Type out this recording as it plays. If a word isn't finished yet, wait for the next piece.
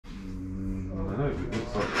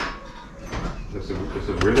It's a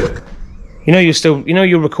rivet. You know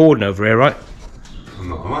you're recording over here, right? I'm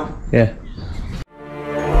not, am I? Yeah.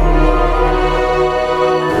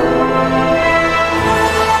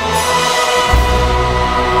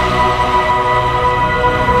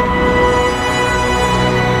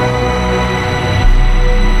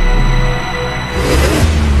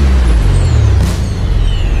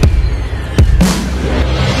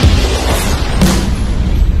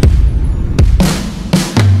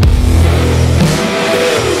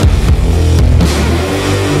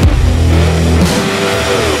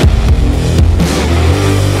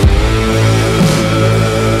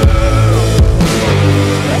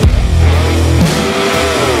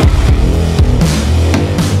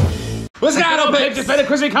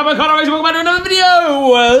 Welcome back to another video.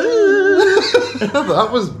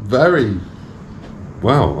 That was very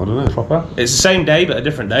well. I don't know. Proper. It's the same day, but a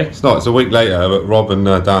different day. It's not. It's a week later, but Rob and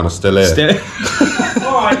Dan are still here. Still.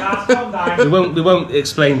 Alright, lads, calm down. We won't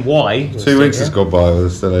explain why. 2 weeks has gone by. We're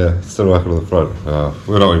still here. Still working on the front.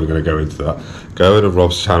 We're not even going to go into that. Go to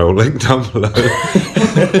Rob's channel. Link down below.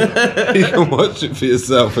 You can watch it for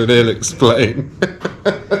yourself, and he'll explain.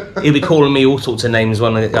 He'll be calling me all sorts of names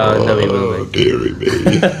when no, he won't be. Dearie me.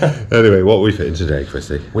 Anyway, what are we fitting today,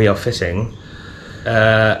 Chrissy? We are fitting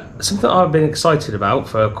something I've been excited about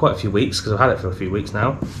for quite a few weeks, because I've had it for a few weeks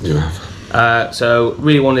now. You have. So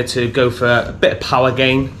really wanted to go for a bit of power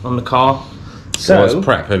gain on the car. So I was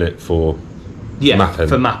prepping it for mapping.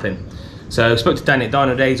 For mapping. So I spoke to Dan at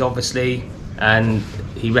Dynodaze, obviously, and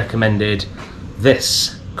he recommended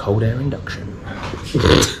this cold air induction.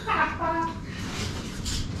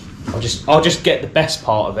 I'll just get the best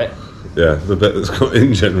part of it. Yeah, the bit that's got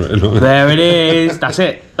Injen written on it. There it is. That's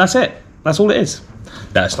it. That's it. That's all it is.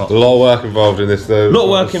 That's not. A lot of work involved in this, though. A lot of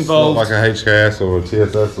work involved. Not like a HKS or a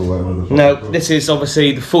TSS or whatever. No, this is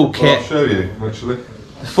obviously the full kit. Well, I'll show you, actually.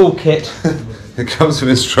 The full kit. It comes with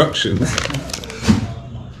instructions.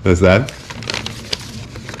 There's them.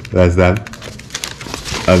 There's them.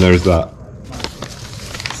 And there's that.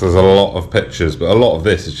 So there's a lot of pictures, but a lot of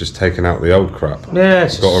this is just taking out the old crap. Yeah,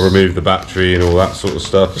 it's got to remove the battery and all that sort of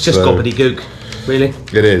stuff. It's just gobbledygook, really.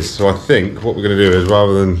 It is. So I think what we're going to do is,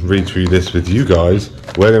 rather than read through this with you guys,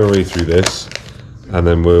 we're going to read through this, and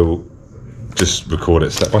then we'll just record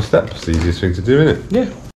it step by step. It's the easiest thing to do, isn't it? Yeah.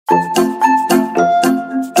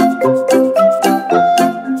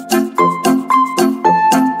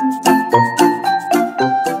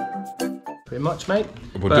 Much, mate.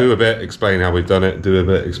 We'll do a bit, explain how we've done it, do a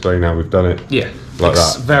bit, explain how we've done it. Yeah, like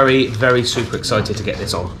that. Very, very super excited to get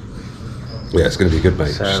this on. Yeah, it's going to be good,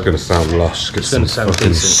 mate. So, it's going to sound lush. It's going to sound fucking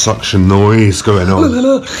decent. Suction noise going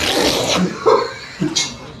on.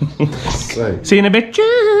 See you in a bit.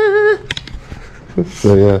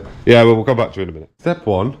 So yeah, well, we'll come back to it in a minute. Step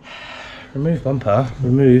one. Remove bumper.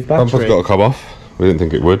 Remove battery. Bumper's got to come off. We didn't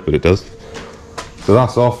think it would, but it does. So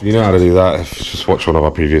that's off. You know how to do that. If you just watch one of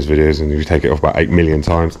our previous videos, and you take it off about 8 million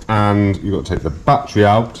times. And you've got to take the battery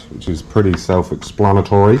out, which is pretty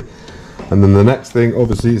self-explanatory. And then the next thing,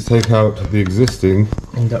 obviously, is take out the existing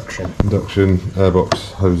induction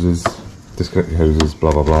airbox hoses, disconnect the hoses,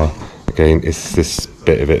 blah blah blah. Again, it's this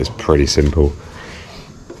bit of it is pretty simple.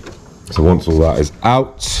 So once all that is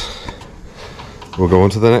out, we'll go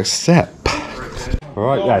on to the next step. All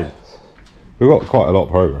right, guys, we've got quite a lot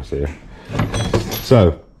of progress here.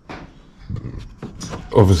 So,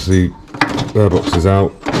 obviously, airbox is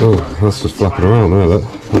out. Oh, that's just flapping around there, look.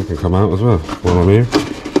 That can come out as well while I'm here.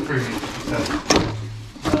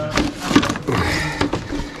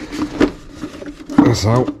 That's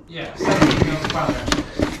out. Get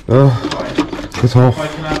off.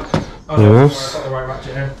 Anything else?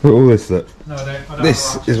 Look at all this, look.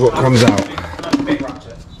 This is what comes out.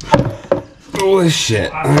 All this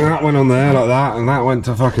shit, and that went on there like that, and that went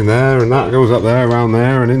to fucking there, and that goes up there, around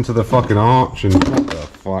there, and into the fucking arch, and what the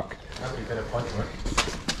fuck.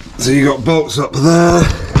 So you got bolts up there,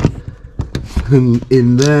 and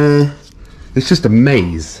in there. It's just a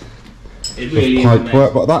maze. It really is pipe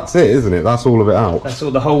work, but that's it, isn't it? That's all of it out. That's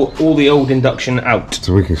all the old induction out.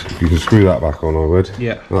 So you can screw that back on, I would.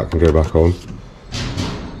 Yeah. That can go back on.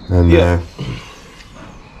 And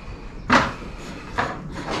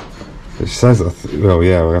it says that. Well,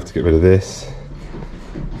 yeah, we have to get rid of this.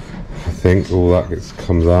 I think all that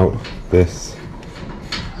comes out. This.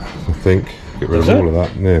 I think get rid of all of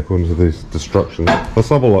that. Yeah, according to these instructions. Let's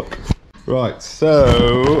have a look. Right.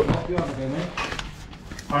 So.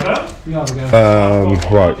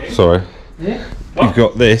 Right. Sorry. Yeah. You've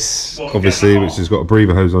got this, obviously, which has got a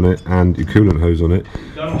breather hose on it and your coolant hose on it,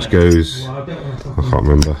 which goes, I can't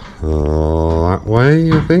remember, that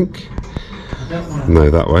way, I think?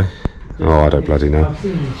 No, that way. Oh, I don't bloody know.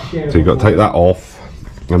 So you've got to take that off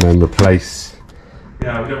and then replace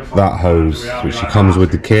that hose, which comes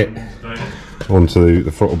with the kit, onto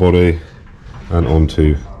the throttle body and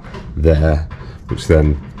onto there, which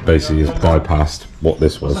then basically has bypassed what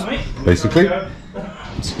this was. Basically,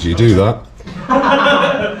 so you do that.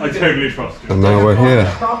 I totally trust you. And now we're here.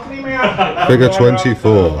 Figure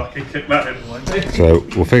 24. So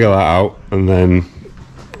we'll figure that out and then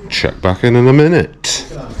check back in a minute.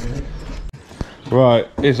 Right,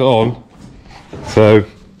 it's on. So,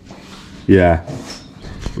 yeah,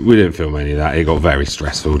 we didn't film any of that. It got very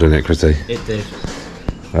stressful, didn't it, Chrissy? It did.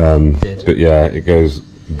 But yeah, it goes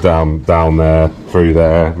down there, through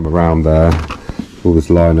there, around there. All this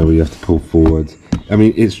liner where you have to pull forward. I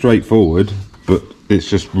mean, it's straightforward, but it's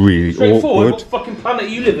just really awkward. What fucking planet are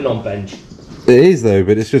you living on, Benj? It is though,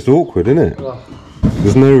 but it's just awkward, isn't it? Oh.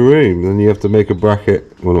 There's no room. Then you have to make a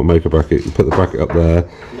bracket. Well, not make a bracket. You put the bracket up there.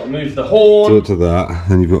 You've got to move the horn. Do it to that.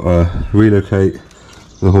 Then you've got to relocate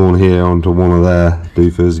the horn here onto one of their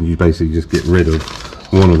doofers, and you basically just get rid of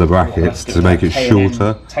one of the brackets to make it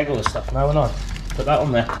shorter. Take all the stuff now, and I put that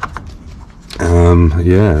on there.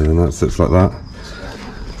 Yeah, and that sits like that.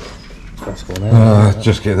 That's cool now.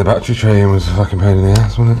 Just getting the battery tray in was a fucking pain in the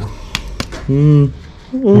ass, wasn't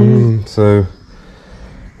it? So,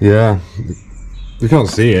 yeah, you can't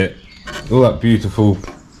see it. All that beautiful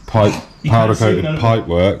pipe, powder coated pipe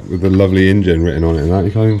work with the lovely Injen written on it and that,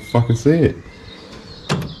 you can't even fucking see it.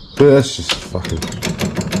 But that's just fucking.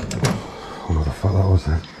 Oh, what the fuck that was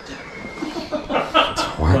then?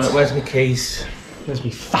 Right, where's my keys? Where's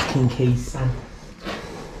my fucking keys, Sam?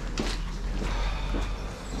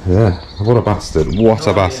 Yeah, what a bastard. What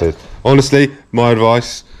a bastard. Honestly, my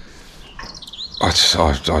advice, I'd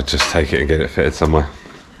just take it and get it fitted somewhere.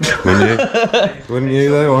 Wouldn't you? Wouldn't you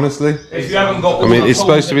though, honestly? If you haven't got, I mean, it's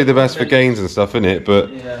supposed to be the best for gains and stuff, isn't it? But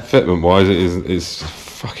fitment wise, it's a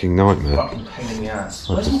fucking nightmare. Fucking pain in the ass.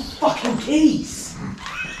 Where's my fucking keys?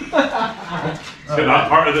 It's hit that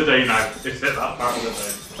part of the day now. It's hit that part of the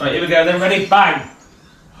day. Right, here we go then, ready? Bang!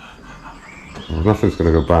 Well, nothing's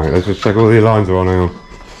going to go bang. Let's just check all the lines are on.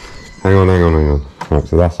 Hang on. Right,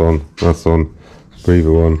 so that's on.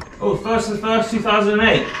 Breather one. Oh, 1st of the 1st,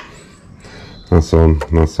 2008. That's on.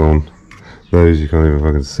 Those you can't even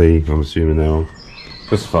fucking see. I'm assuming they're on.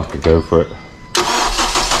 Just fucking go for it.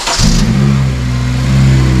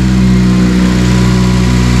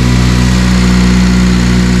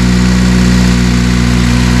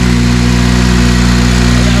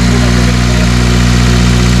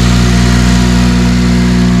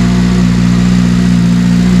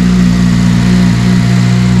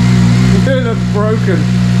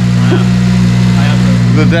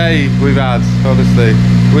 The day we've had, honestly.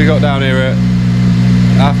 We got down here at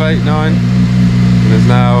 8:30, 9, and it's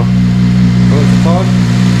now, what's the time?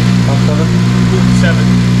 7:30? 47.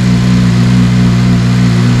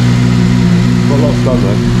 Got lots done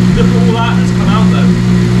though. Look at all that that's come out though.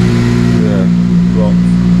 Yeah, lots.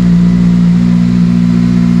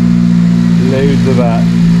 Loads of that.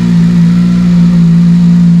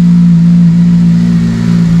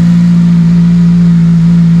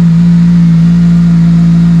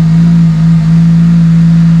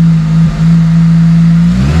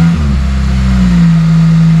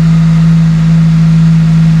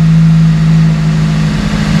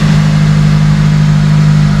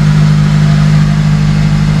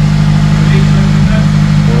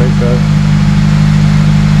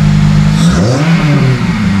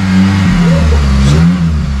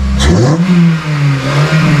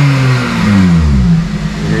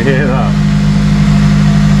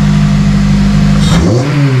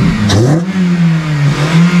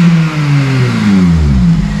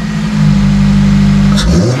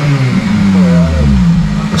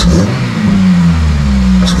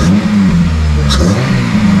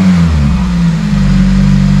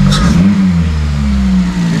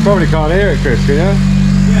 Probably can't hear it, Chris, can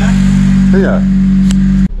you? Yeah.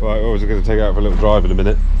 Right, well, we're going to take it out for a little drive in a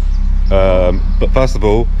minute. But first of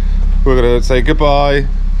all, we're going to say goodbye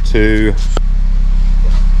to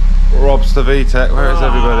Rob Stavitek. Where is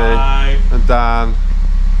everybody? And Dan.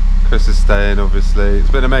 Chris is staying, obviously. It's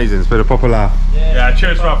been amazing. It's been a proper laugh. Yeah,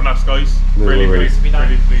 cheers for having us, guys. No Really worries. pleased.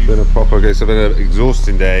 Really pleased. It's been a proper, it's been an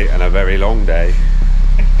exhausting day and a very long day,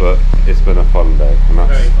 but it's been a fun day, and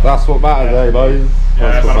that's what matters, eh, boys?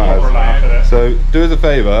 Yeah, That's what matters. laugh at it. So do us a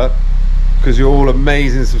favour, because you're all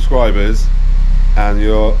amazing subscribers, and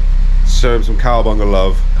you're showing some Cowabunga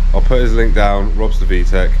love. I'll put his link down, Rob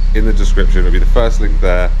Stavitek, in the description. It'll be the first link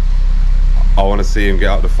there. I want to see him get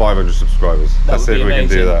up to 500 subscribers. Let's see if we can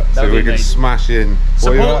do that. So we can smash in.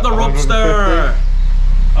 Support the Robster!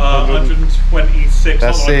 126. 6.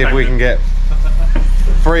 Let's see if we can get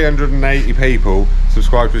 380 people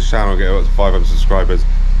subscribe to this channel, get up to 500 subscribers.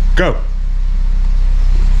 Go!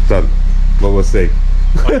 Done. Well, we'll see.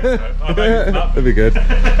 That'd be good.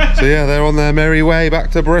 So yeah, they're on their merry way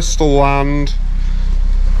back to Bristol land.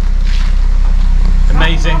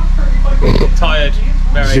 Amazing. Tired.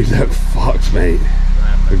 Very. You look fucked, mate.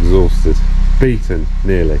 Exhausted. Beaten,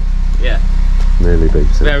 nearly. Yeah. Nearly beaten.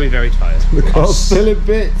 Very, very tired. The car's still in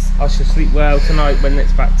bits. I shall sleep well tonight when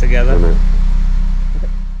it's back together.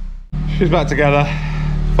 She's back together.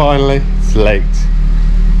 Finally. It's late.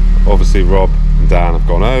 Obviously Rob and Dan have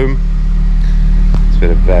gone home. It's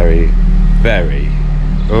been a very, very,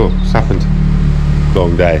 it's happened.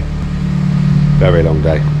 Long day. Very long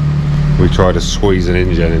day. We tried to squeeze an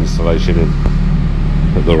Injen installation in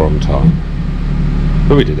at the wrong time.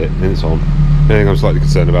 But we did it, and it's on. The thing I'm slightly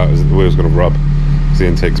concerned about is that the wheel's going to rub, because the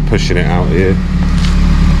intake's pushing it out here.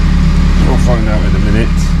 I'll find out in a minute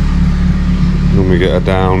when we get her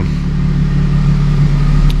down,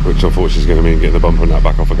 which unfortunately is going to mean getting the bumper and that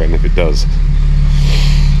back off again if it does.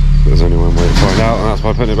 There's only one way to find out, and that's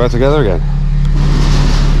by putting it back together again.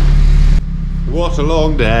 What a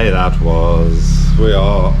long day that was. We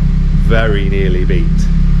are very nearly beat,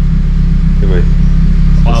 didn't we?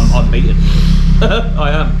 I'm beaten.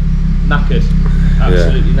 I am knackered.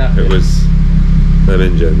 Absolutely knackered. It was. Them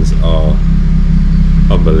Injens are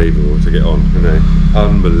unbelievable to get on, aren't they?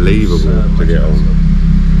 Unbelievable to get on.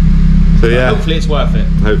 So yeah, hopefully it's worth it.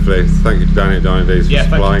 Hopefully. Thank you to Danny at Dynodaze for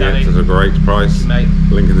supplying it at a great price. Thank you,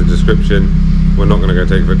 mate. Link in the description. We're not going to go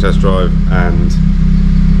take it for a test drive and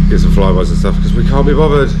get some flybys and stuff because we can't be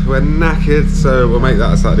bothered. We're knackered, so we'll make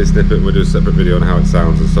that a Saturday snippet and we'll do a separate video on how it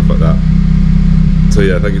sounds and stuff like that. So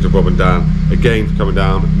yeah, thank you to Rob and Dan again for coming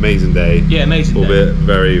down. Amazing day. Yeah, amazing day. Albeit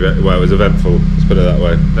very, well, it was eventful. Let's put it that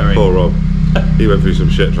way. Very. Poor Rob. He went through some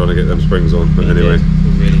shit trying to get them springs on, but anyway.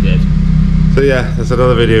 He really did. So yeah, that's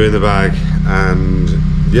another video in the bag, and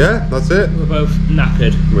yeah, that's it. We're both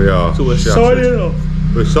knackered. We are. So we're shattered. signing off.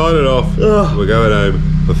 We're signing off. Ugh. We're going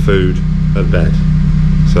home for food and bed.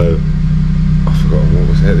 So I've forgotten what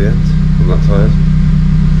was here at the end. I'm that tired.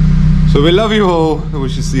 So we love you all, and we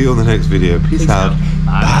shall see you on the next video. Peace out.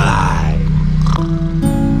 Bye. Bye.